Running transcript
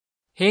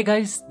Hey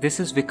guys, this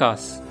is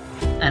Vikas.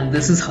 And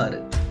this is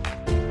Harit.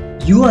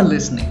 You are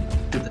listening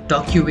to the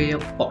Talk Your Way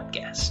Up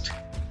podcast.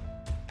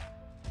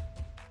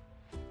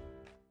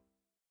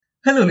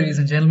 Hello, ladies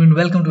and gentlemen.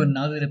 Welcome to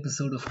another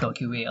episode of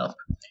Talk Your Way Up.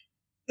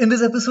 In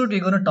this episode, we're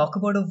going to talk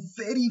about a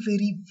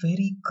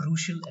very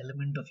crucial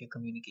element of your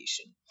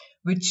communication,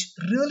 which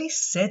really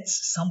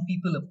sets some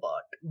people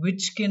apart,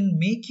 which can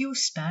make you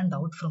stand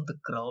out from the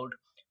crowd,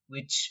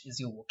 which is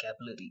your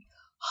vocabulary.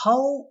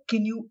 How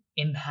can you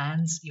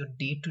enhance your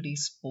day-to-day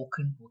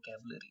spoken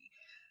vocabulary?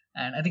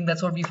 And I think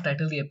that's what we've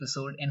titled the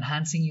episode,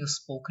 Enhancing Your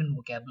Spoken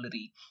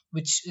Vocabulary,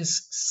 which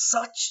is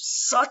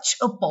such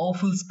a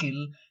powerful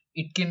skill.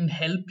 It can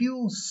help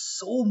you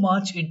so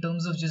much in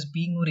terms of just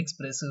being more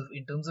expressive,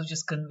 in terms of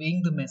just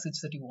conveying the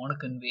message that you want to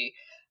convey.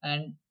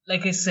 And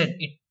like I said,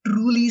 it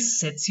truly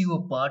sets you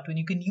apart when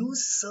you can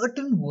use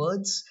certain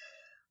words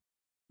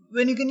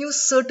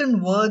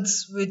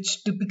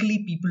which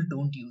typically people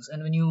don't use,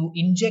 and when you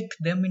inject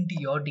them into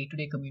your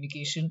day-to-day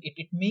communication,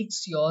 it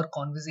makes your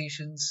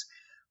conversations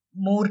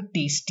more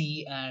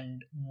tasty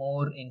and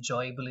more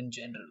enjoyable in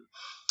general.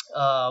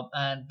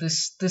 And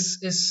this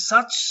is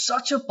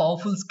such a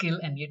powerful skill,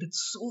 and yet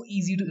it's so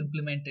easy to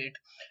implement it.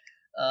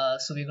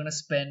 So we're going to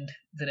spend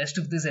the rest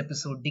of this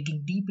episode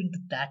digging deep into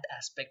that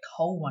aspect,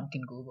 how one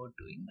can go about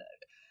doing that.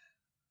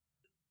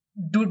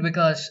 Dude,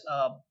 because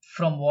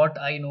from what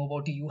I know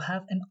about you, you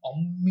have an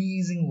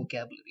amazing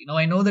vocabulary. Now,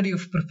 I know that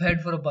you've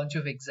prepared for a bunch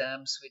of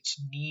exams which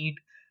need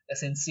a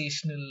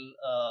sensational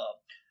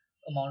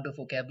amount of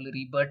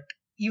vocabulary, but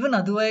even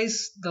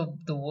otherwise,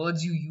 the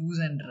words you use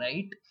and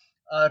write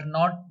are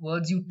not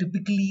words you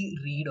typically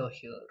read or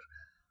hear.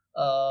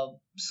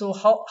 So,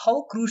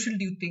 how crucial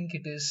do you think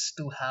it is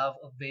to have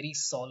a very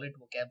solid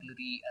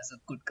vocabulary as a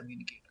good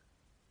communicator?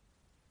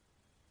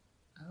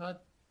 Uh,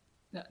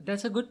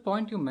 that's a good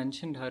point you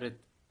mentioned, Harit.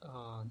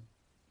 Uh,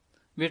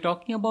 we're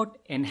talking about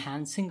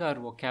enhancing our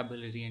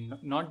vocabulary and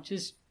not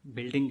just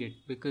building it,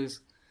 because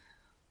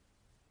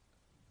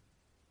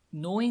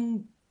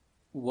knowing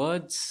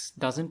words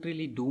doesn't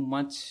really do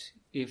much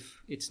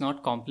if it's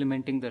not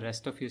complementing the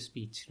rest of your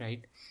speech,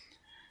 right?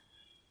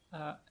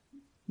 Uh,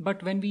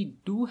 but when we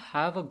do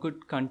have a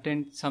good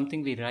content,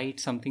 something we write,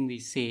 something we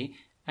say,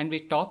 and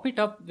we top it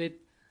up with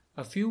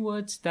a few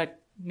words that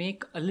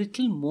make a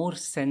little more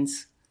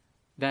sense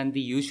than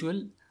the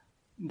usual,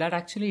 that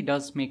actually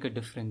does make a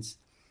difference.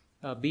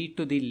 Be it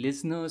to the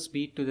listeners,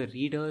 be it to the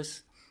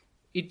readers,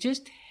 it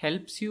just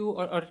helps you,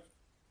 or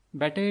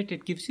better yet,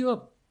 it gives you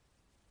a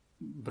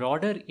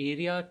broader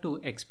area to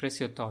express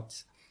your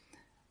thoughts.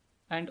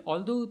 And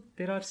although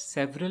there are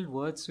several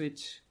words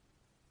which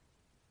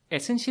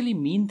essentially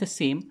mean the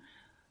same,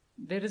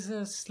 there is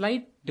a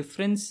slight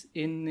difference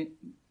in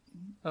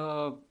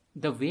the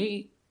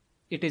way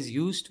it is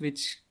used,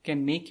 which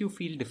can make you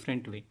feel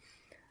different way.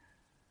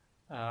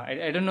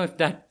 I don't know if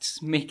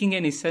that's making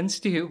any sense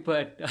to you,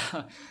 but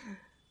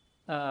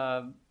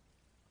uh,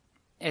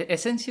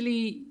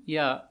 essentially,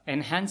 yeah,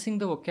 enhancing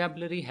the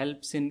vocabulary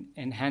helps in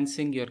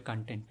enhancing your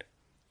content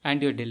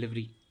and your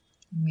delivery.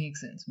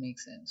 Makes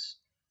sense.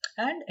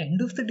 And end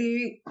of the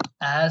day,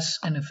 as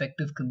an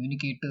effective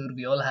communicator,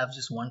 we all have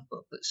just one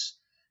purpose,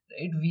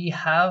 right? We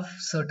have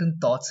certain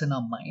thoughts in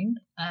our mind,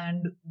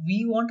 and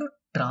we want to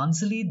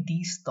translate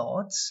these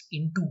thoughts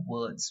into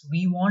words.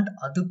 We want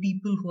other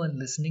people who are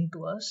listening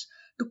to us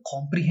to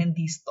comprehend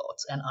these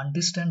thoughts and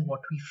understand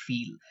what we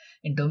feel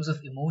in terms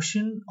of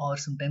emotion or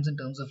sometimes in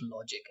terms of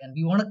logic. And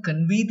we want to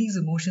convey these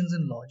emotions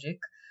and logic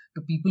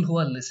to people who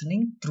are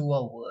listening through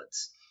our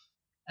words.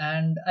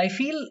 And I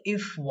feel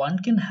if one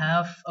can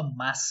have a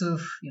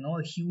massive,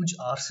 a huge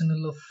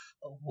arsenal of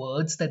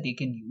words that they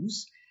can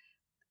use,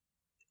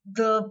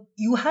 the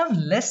you have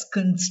less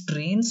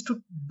constraints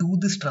to do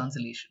this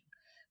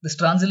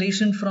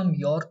translation from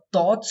your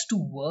thoughts to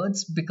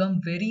words become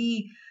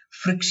very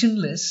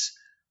frictionless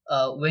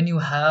when you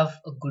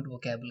have a good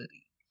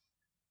vocabulary.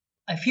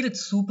 I feel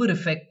it's super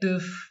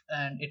effective,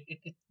 and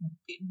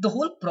the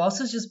whole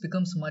process just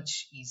becomes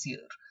much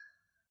easier.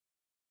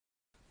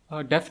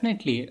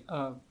 Definitely.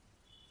 So,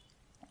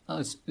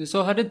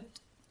 Harit,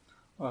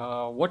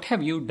 what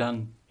have you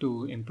done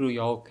to improve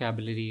your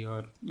vocabulary,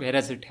 or where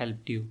has it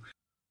helped you?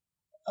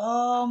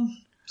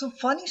 So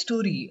funny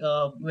story.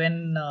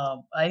 When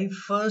I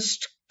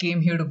first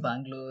came here to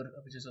Bangalore,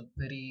 which is a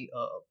very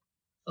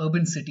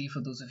urban city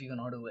for those of you who are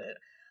not aware,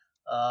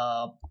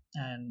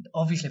 and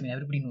obviously, I mean,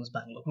 everybody knows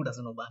Bangalore. Who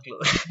doesn't know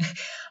Bangalore?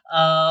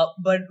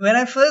 But when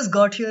I first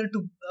got here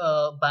to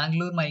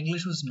Bangalore, my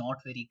English was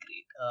not very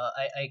great.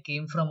 I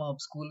came from a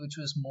school which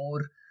was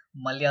more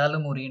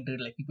Malayalam oriented,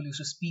 like people used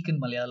to speak in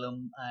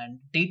Malayalam, and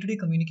day to day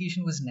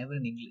communication was never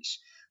in English.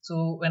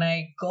 So when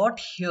I got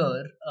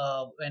here,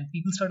 when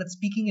people started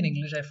speaking in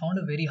English, I found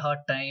a very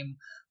hard time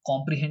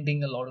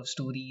comprehending a lot of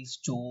stories,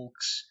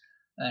 jokes,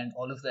 and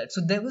all of that.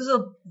 So there was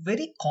a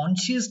very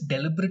conscious,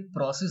 deliberate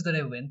process that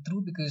I went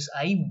through because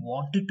I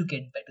wanted to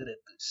get better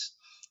at this,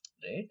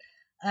 right?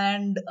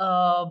 And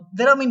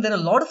there are a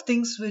lot of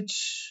things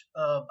which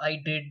I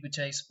did, which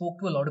I spoke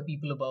to a lot of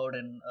people about,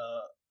 and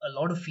a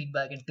lot of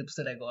feedback and tips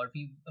that I got.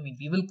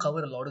 We will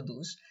cover a lot of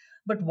those.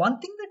 But one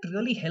thing that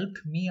really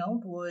helped me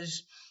out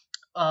was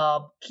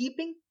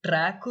keeping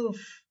track of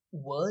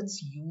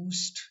words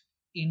used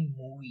in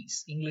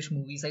movies, English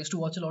movies. I used to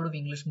watch a lot of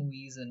English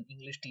movies and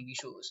English TV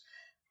shows.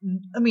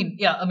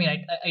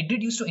 I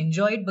did used to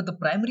enjoy it, but the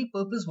primary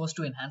purpose was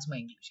to enhance my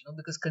English,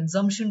 because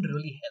consumption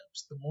really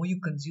helps. The more you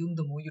consume,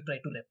 the more you try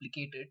to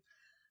replicate it,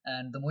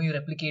 and the more you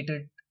replicate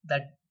it,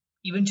 that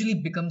eventually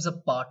becomes a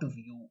part of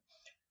you.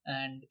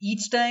 And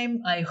each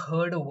time I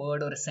heard a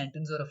word or a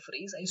sentence or a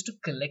phrase, I used to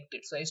collect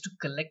it. So I used to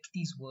collect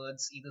these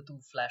words either through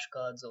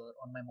flashcards or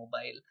on my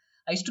mobile.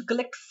 I used to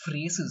collect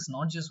phrases,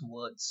 not just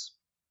words.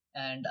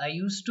 And I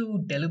used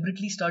to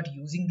deliberately start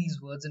using these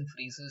words and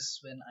phrases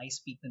when I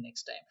speak the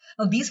next time.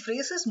 Now, these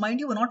phrases, mind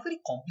you, were not very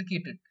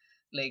complicated.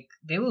 Like,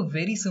 they were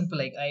very simple.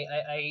 Like,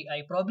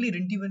 I probably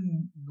didn't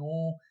even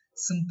know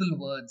simple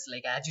words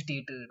like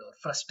agitated or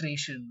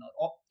frustration,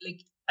 or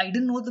like, I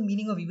didn't know the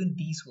meaning of even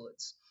these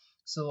words.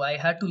 So I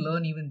had to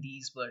learn even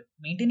these, but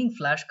maintaining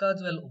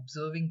flashcards while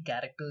observing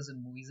characters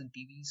in movies and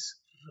TVs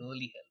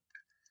really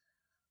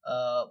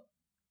helped.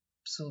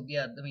 So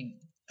yeah,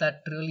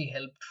 that really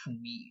helped for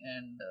me.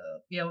 And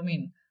yeah,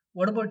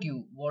 what about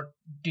you? What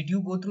did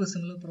you go through a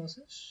similar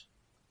process?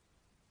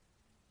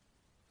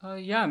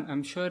 Yeah,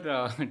 I'm sure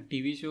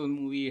TV show and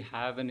movie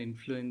have an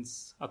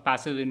influence, a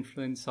passive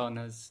influence on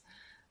us,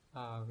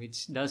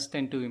 which does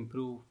tend to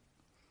improve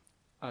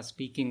our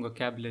speaking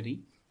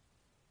vocabulary.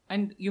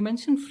 And you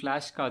mentioned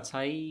flashcards.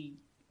 I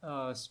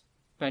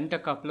spent a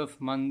couple of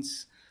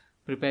months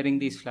preparing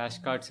these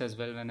flashcards as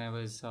well when I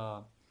was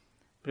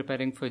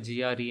preparing for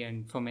GRE.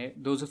 And for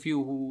those of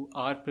you who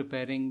are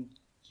preparing,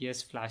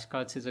 yes,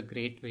 flashcards is a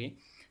great way.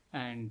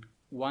 And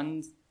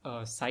one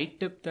side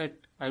tip that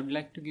I would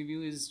like to give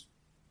you is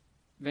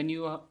when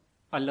you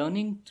are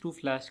learning through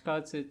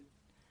flashcards,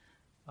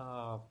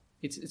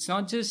 it's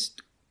not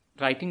just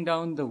writing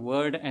down the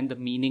word and the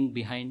meaning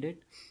behind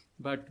it,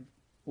 but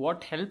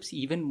what helps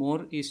even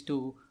more is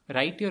to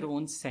write your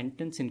own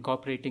sentence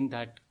incorporating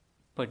that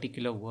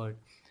particular word.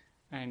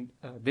 And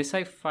this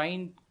I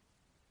find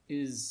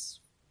is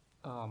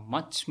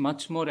much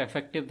more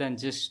effective than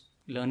just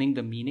learning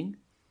the meaning.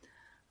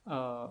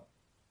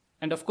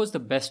 And of course, the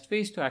best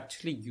way is to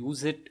actually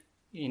use it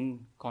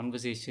in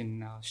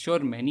conversation. Sure,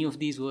 many of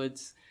these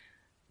words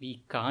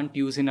we can't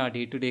use in our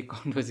day-to-day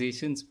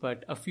conversations,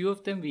 but a few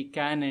of them we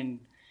can, and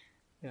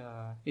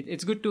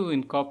it's good to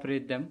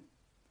incorporate them.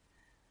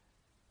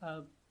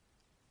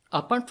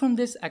 Apart from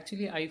this,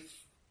 actually,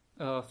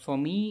 for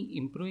me,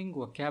 improving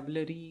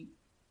vocabulary,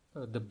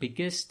 the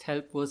biggest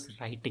help was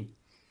writing.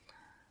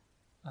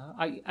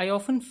 I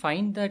often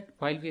find that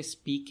while we're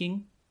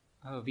speaking,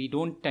 we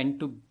don't tend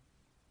to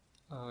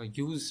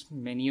use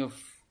many of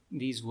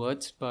these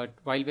words, but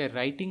while we're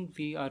writing,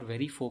 we are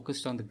very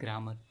focused on the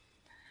grammar.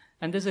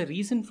 And there's a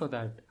reason for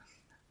that.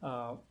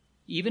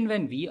 Even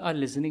when we are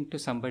listening to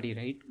somebody,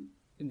 right,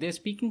 they're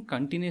speaking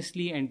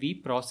continuously and we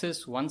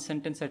process one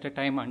sentence at a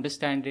time,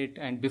 understand it,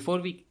 and before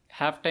we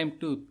have time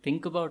to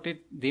think about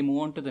it, they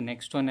move on to the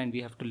next one and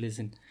we have to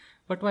listen.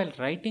 But while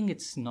writing,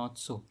 it's not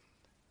so.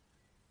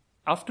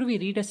 After we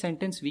read a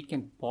sentence, we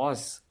can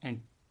pause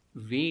and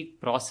wait,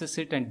 process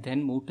it, and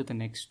then move to the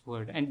next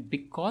word. And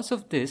because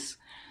of this,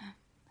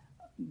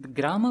 the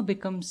grammar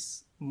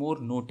becomes more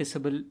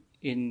noticeable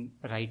in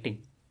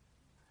writing.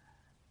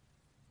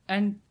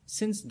 And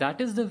since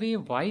that is the way,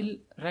 while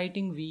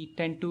writing, we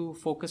tend to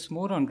focus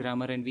more on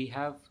grammar, and we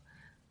have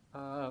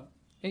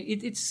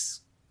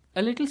it's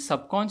a little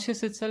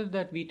subconscious itself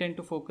that we tend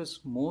to focus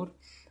more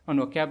on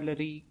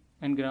vocabulary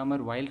and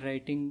grammar while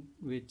writing,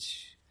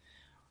 which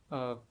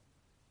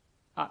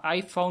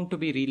I found to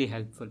be really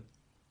helpful.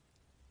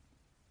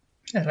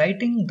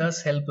 Writing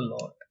does help a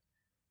lot.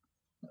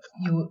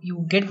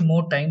 You get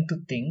more time to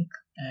think,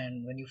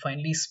 and when you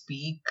finally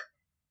speak,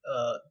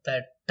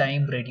 that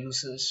time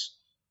reduces.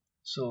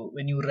 So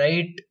when you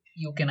write,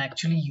 you can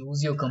actually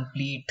use your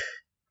complete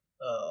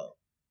uh,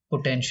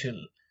 potential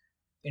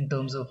in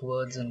terms of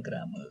words and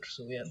grammar.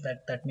 So yeah,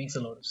 that makes a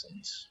lot of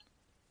sense.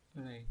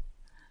 Right.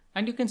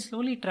 And you can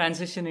slowly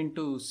transition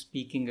into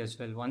speaking as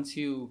well. Once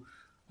you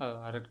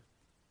are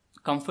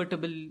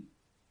comfortable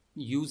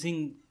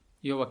using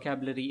your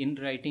vocabulary in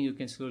writing, you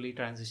can slowly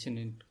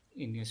transition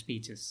in your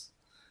speeches.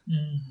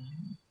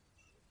 Mhm.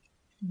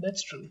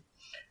 That's true.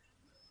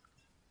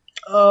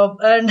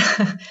 And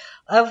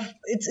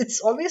it's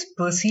always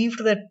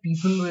perceived that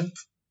people with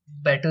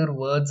better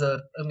words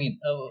are,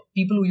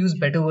 people who use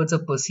better words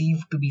are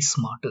perceived to be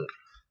smarter.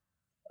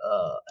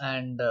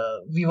 And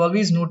we've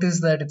always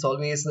noticed that it's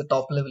always the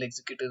top level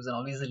executives and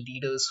always the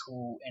leaders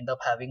who end up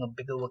having a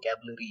bigger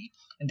vocabulary,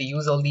 and they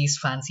use all these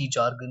fancy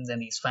jargons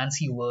and these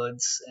fancy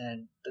words,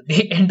 and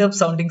they end up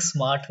sounding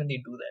smart when they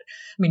do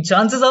that.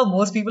 Chances are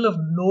most people have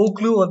no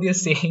clue what they're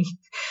saying,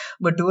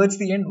 but towards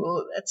the end,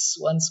 oh, that's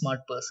one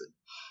smart person.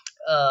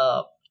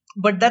 uh,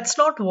 but that's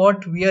not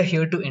what we are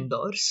here to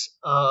endorse.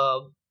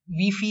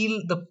 We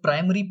feel the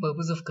primary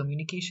purpose of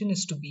communication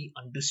is to be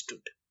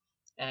understood,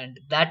 and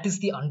that is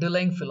the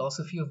underlying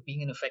philosophy of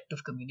being an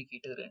effective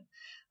communicator.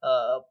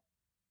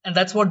 And And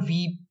that's what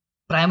we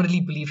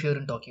primarily believe here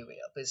in Tokyo Way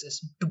Up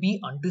is to be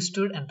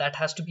understood, and that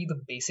has to be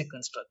the basic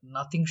construct.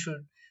 Nothing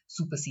should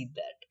supersede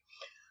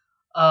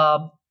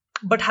that.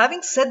 But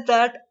having said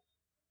that,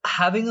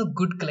 having a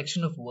good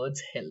collection of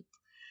words help.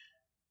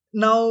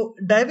 Now,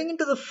 diving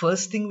into the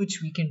first thing which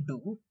we can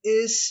do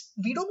is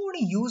we don't want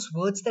to use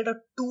words that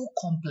are too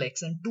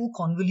complex and too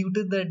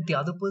convoluted that the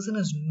other person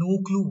has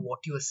no clue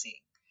what you are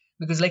saying.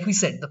 Because, like we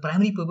said, the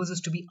primary purpose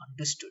is to be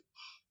understood.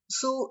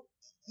 So,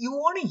 you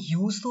want to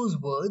use those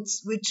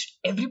words which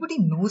everybody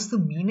knows the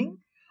meaning,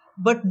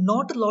 but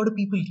not a lot of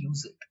people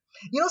use it.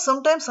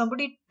 Sometimes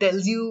somebody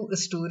tells you a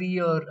story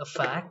or a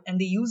fact and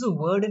they use a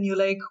word and you're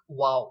like,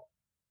 wow,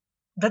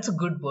 that's a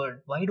good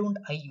word. Why don't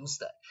I use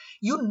that?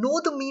 You know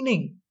the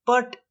meaning,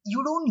 but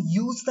you don't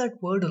use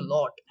that word a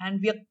lot.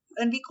 And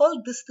we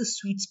call this the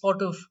sweet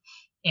spot of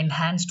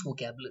enhanced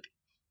vocabulary,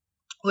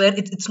 where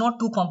it's not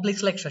too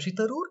complex like Shashi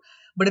Tharoor,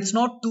 but it's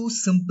not too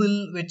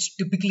simple, which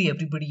typically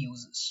everybody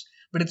uses.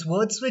 But it's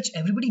words which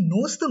everybody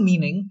knows the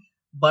meaning,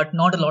 but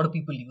not a lot of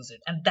people use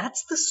it. And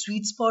that's the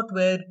sweet spot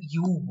where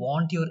you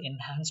want your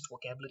enhanced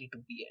vocabulary to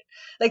be at.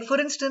 Like, for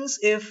instance,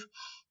 if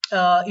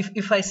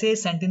I say a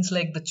sentence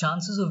like, the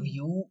chances of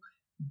you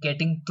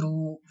getting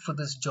through for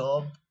this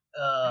job,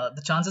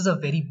 the chances are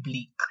very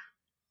bleak.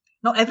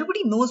 Now,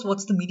 everybody knows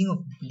what's the meaning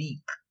of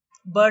bleak,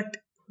 but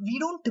we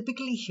don't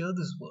typically hear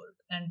this word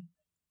and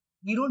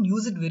we don't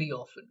use it very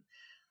often.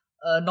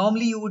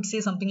 Normally, you would say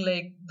something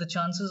like, the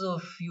chances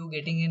of you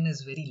getting in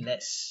is very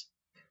less,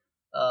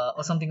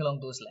 or something along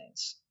those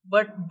lines.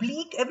 But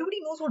bleak, everybody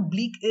knows what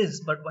bleak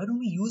is, but why don't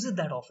we use it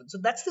that often? So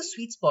that's the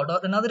sweet spot.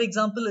 Or another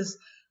example is,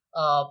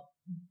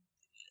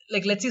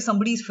 like, let's say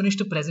somebody's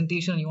finished a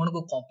presentation and you want to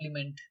go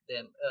compliment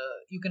them.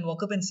 You can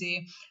walk up and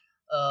say,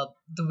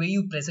 the way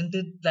you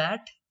presented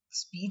that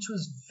speech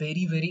was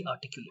very, very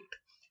articulate.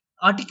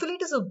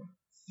 Articulate is a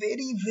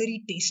very,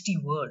 very tasty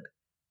word.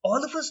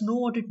 All of us know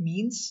what it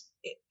means,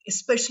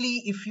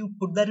 especially if you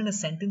put that in a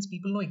sentence,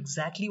 people know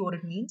exactly what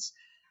it means,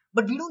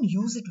 but we don't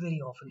use it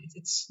very often.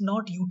 It's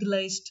not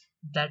utilized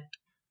that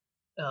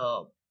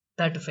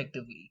that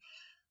effectively.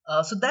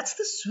 So that's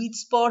the sweet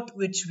spot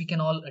which we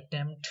can all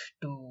attempt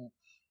to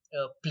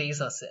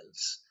place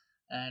ourselves,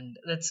 and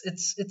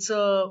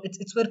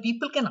it's where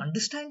people can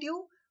understand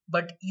you,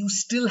 but you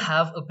still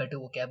have a better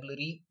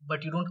vocabulary,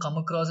 but you don't come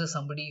across as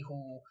somebody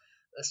who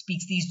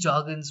speaks these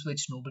jargons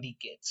which nobody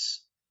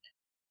gets.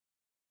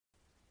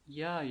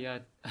 Yeah, yeah.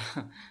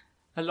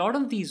 A lot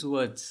of these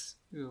words,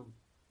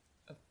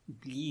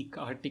 bleak,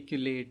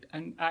 articulate,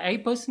 and I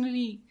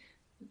personally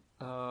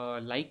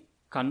like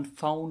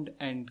confound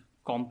and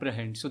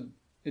comprehend. So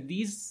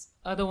these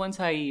are the ones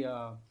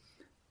I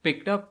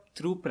picked up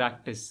through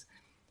practice.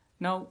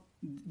 Now,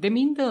 they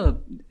mean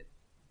the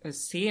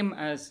same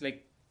as,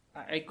 like,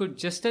 I could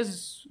just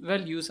as well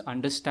use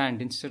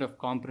understand instead of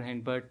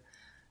comprehend, but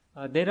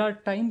there are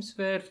times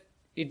where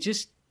it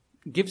just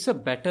gives a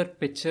better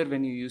picture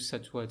when you use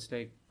such words.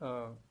 Like,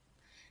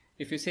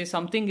 if you say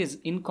something is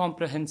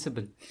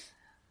incomprehensible,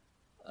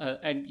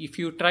 and if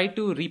you try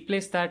to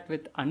replace that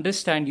with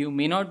understand, you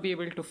may not be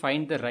able to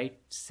find the right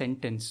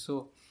sentence.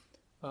 So,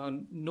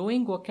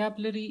 knowing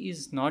vocabulary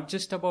is not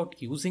just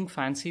about using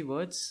fancy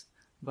words,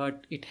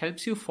 but it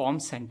helps you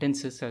form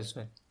sentences as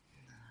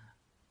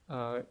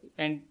well.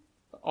 And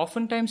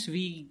oftentimes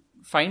we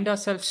find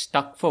ourselves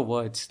stuck for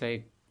words.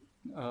 Like,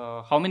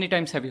 how many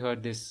times have you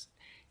heard this?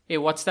 Hey,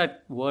 what's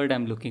that word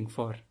I'm looking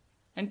for?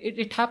 And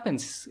it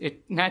happens.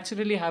 It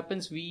naturally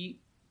happens. We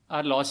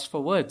are lost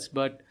for words,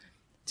 but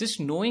just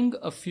knowing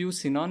a few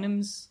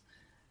synonyms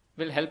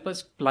will help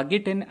us plug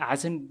it in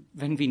as and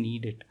when we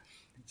need it.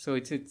 So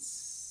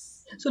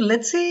it's So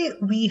let's say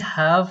we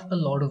have a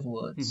lot of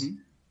words. Mhm.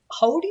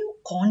 How do you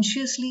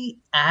consciously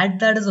add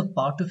that as a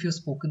part of your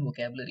spoken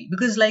vocabulary?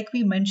 Because, like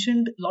we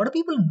mentioned, a lot of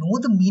people know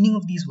the meaning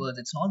of these words.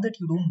 It's not that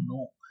you don't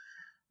know,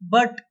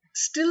 but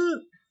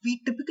still, we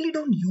typically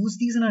don't use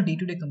these in our day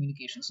to day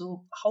communication.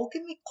 So, how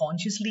can we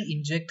consciously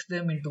inject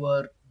them into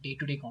our day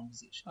to day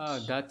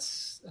conversations?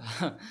 That's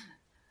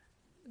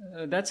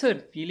that's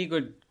a really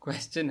good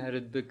question,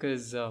 Harit,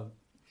 because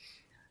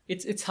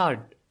it's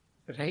hard,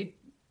 right?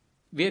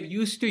 We're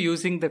used to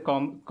using the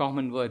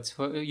common words.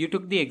 You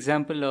took the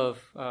example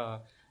of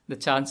the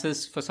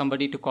chances for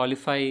somebody to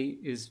qualify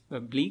is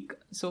bleak.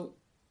 So,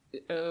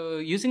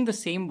 using the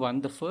same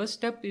one, the first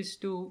step is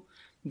to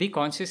be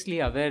consciously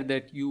aware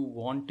that you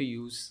want to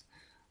use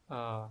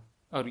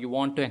or you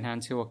want to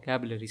enhance your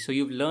vocabulary. So,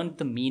 you've learned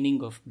the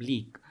meaning of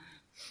bleak.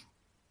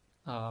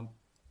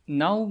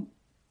 Now,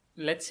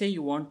 let's say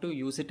you want to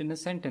use it in a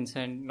sentence,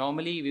 and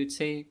normally we would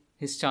say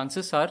his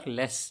chances are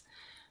less.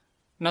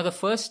 Now, the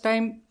first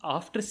time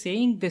after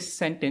saying this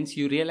sentence,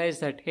 you realize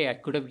that, hey, I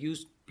could have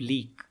used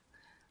bleak,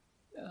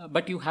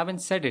 but you haven't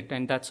said it,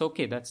 and that's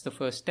okay. That's the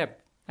first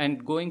step.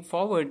 And going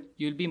forward,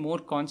 you'll be more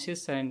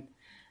conscious. And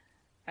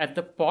at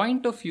the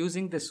point of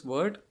using this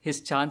word,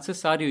 his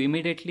chances are you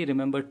immediately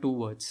remember two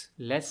words: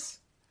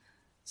 less,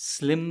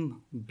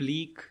 slim,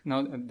 bleak.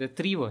 Now, the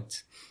three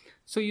words.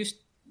 So you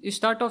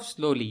start off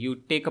slowly. You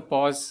take a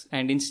pause,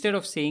 and instead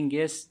of saying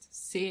yes,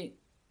 say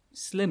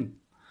slim.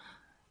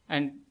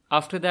 And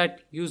after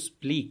that, use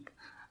bleak.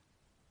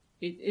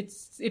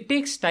 It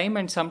takes time,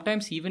 and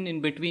sometimes even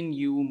in between,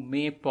 you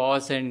may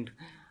pause and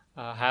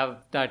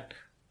have that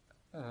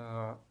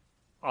uh,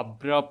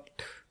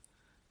 abrupt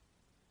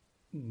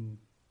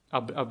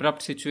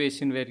abrupt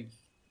situation where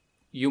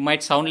you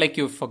might sound like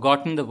you've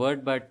forgotten the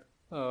word, but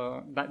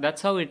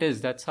that's how it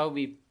is. That's how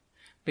we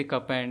pick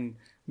up, and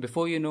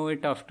before you know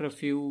it, after a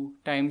few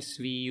times,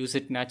 we use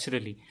it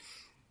naturally.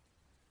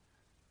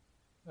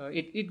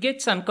 It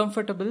gets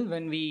uncomfortable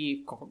when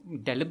we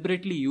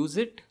deliberately use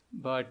it,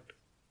 but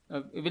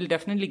we will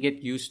definitely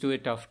get used to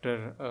it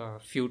after a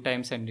few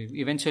times, and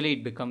eventually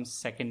it becomes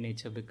second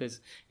nature,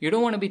 because you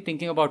don't want to be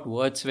thinking about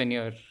words when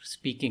you're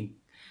speaking.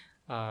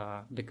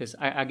 Because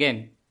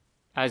again,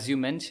 as you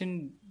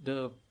mentioned,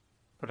 the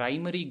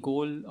primary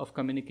goal of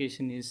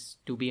communication is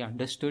to be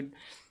understood,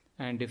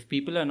 and if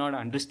people are not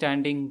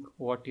understanding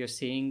what you're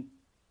saying,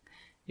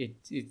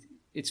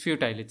 it's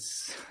futile.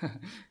 It's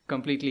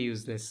completely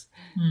useless.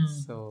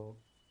 So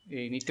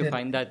you need to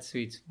find that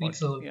sweet spot. Meets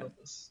the whole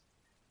purpose.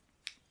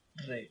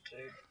 Right.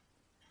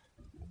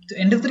 So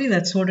end of the day,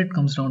 that's what it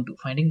comes down to: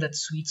 finding that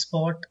sweet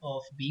spot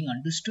of being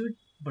understood,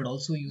 but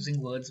also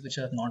using words which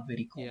are not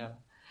very common. Yeah.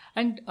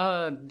 And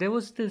there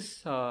was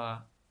this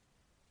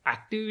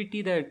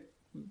activity that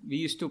we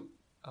used to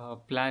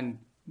plan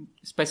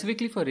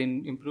specifically for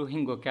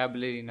improving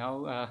vocabulary.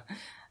 Now,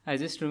 I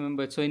just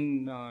remembered. So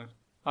in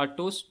our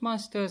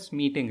Toastmasters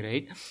meeting,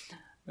 right,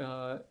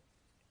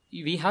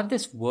 we have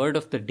this word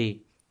of the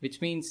day, which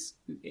means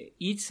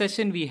each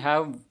session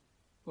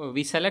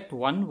we select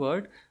one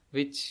word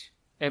which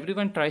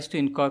everyone tries to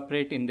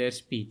incorporate in their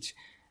speech.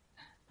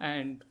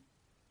 And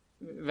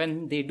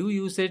when they do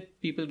use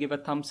it, people give a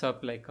thumbs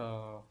up, like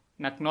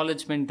an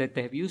acknowledgement that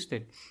they have used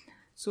it.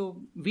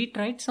 So we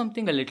tried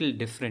something a little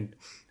different.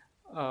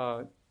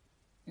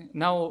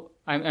 Now,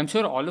 I'm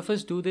sure all of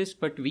us do this,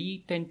 but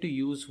we tend to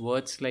use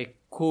words like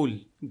cool,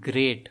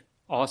 great,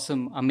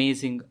 awesome,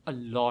 amazing a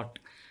lot,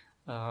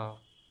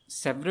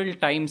 several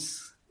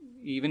times,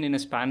 even in a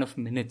span of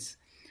minutes.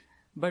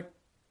 But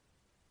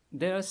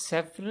there are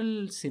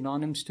several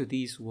synonyms to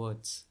these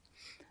words.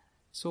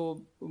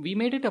 So we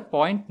made it a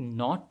point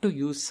not to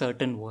use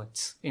certain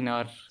words in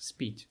our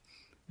speech,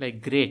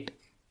 like great.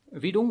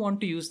 We don't want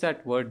to use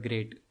that word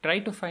great. Try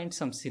to find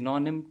some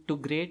synonym to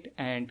great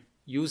and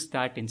use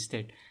that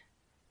instead.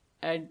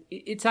 And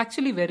it's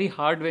actually very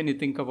hard when you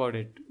think about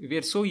it. We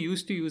are so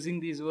used to using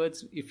these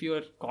words. If you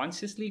are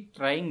consciously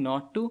trying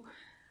not to,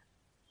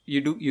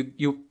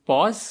 you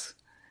pause,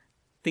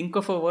 think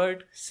of a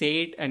word,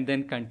 say it, and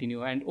then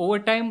continue. And over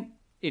time,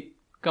 it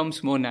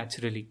comes more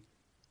naturally.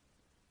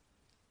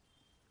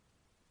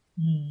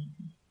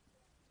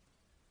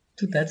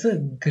 So that's a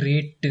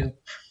great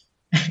tip.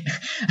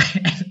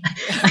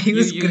 I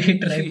use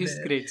great right use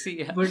there. great. See,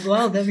 yeah. But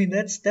wow, I mean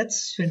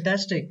that's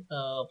fantastic.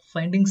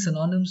 Finding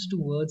synonyms to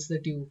words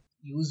that you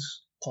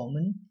use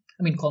commonly,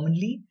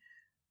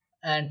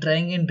 and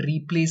trying and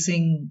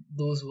replacing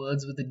those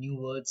words with the new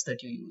words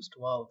that you used.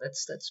 Wow,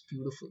 that's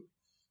beautiful.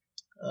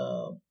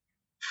 Uh,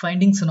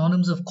 Finding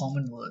synonyms of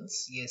common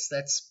words. Yes,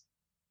 that's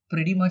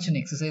pretty much an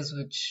exercise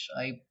which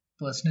I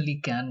personally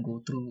can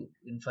go through.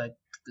 In fact,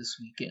 this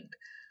weekend.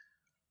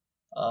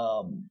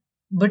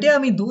 But yeah, I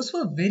mean, those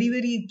were very,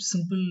 very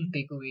simple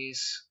takeaways.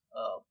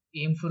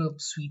 Aim for a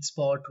sweet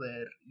spot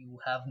where you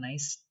have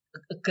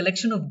a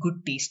collection of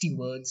good, tasty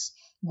words.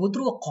 Go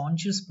through a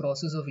conscious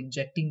process of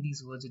injecting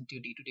these words into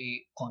your day to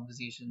day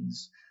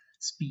conversations,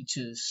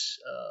 speeches,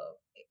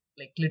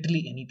 like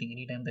literally anything,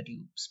 anytime that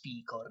you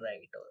speak or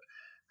write or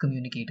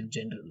communicate in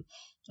general.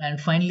 And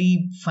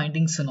finally,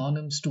 finding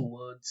synonyms to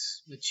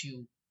words which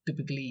you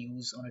typically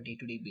use on a day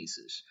to day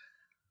basis.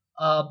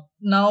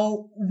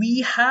 Now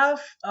we have,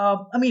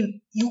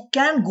 you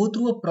can go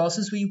through a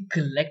process where you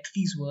collect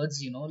these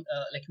words,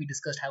 like we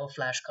discussed, have a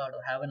flashcard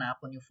or have an app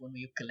on your phone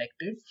where you collect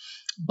it.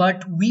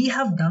 But we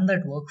have done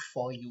that work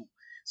for you.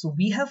 So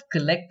we have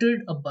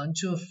collected a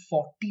bunch of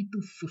 40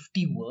 to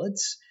 50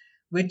 words,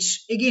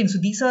 which again, so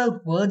these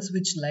are words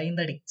which lie in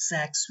that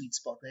exact sweet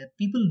spot where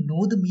people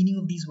know the meaning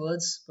of these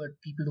words, but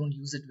people don't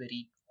use it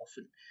very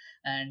often.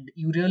 And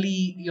you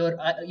really, your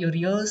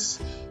ears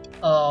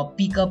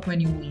peak up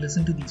when you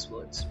listen to these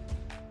words.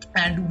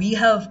 And we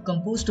have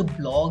composed a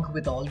blog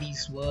with all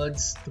these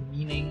words, the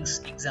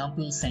meanings,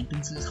 examples,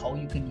 sentences, how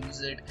you can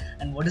use it,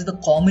 and what is the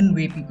common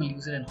way people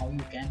use it and how you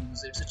can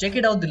use it. So check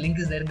it out. The link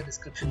is there in the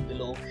description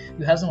below.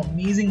 You have some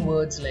amazing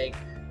words like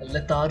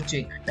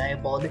lethargic,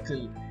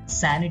 diabolical,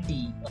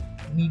 sanity,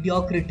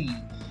 mediocrity,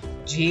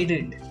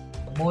 jaded,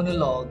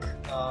 monologue,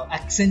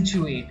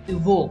 accentuate,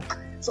 evoke.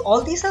 So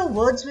all these are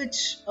words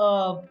which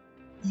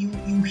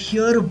you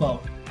hear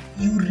about.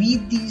 You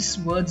read these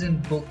words in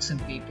books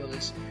and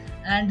papers,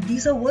 and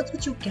these are words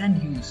which you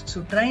can use.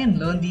 So try and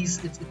learn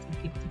these.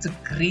 It's a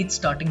great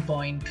starting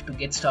point to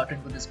get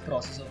started with this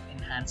process of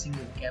enhancing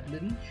your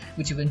vocabulary,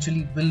 which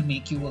eventually will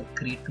make you a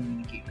great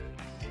communicator.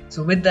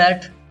 So with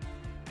that,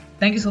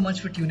 thank you so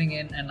much for tuning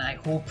in, and I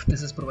hope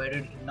this has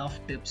provided enough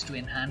tips to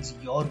enhance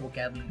your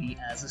vocabulary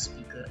as a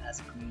speaker, as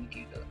a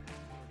communicator.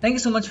 Thank you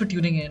so much for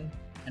tuning in,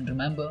 and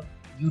remember,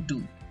 you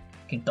too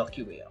can talk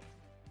your way out.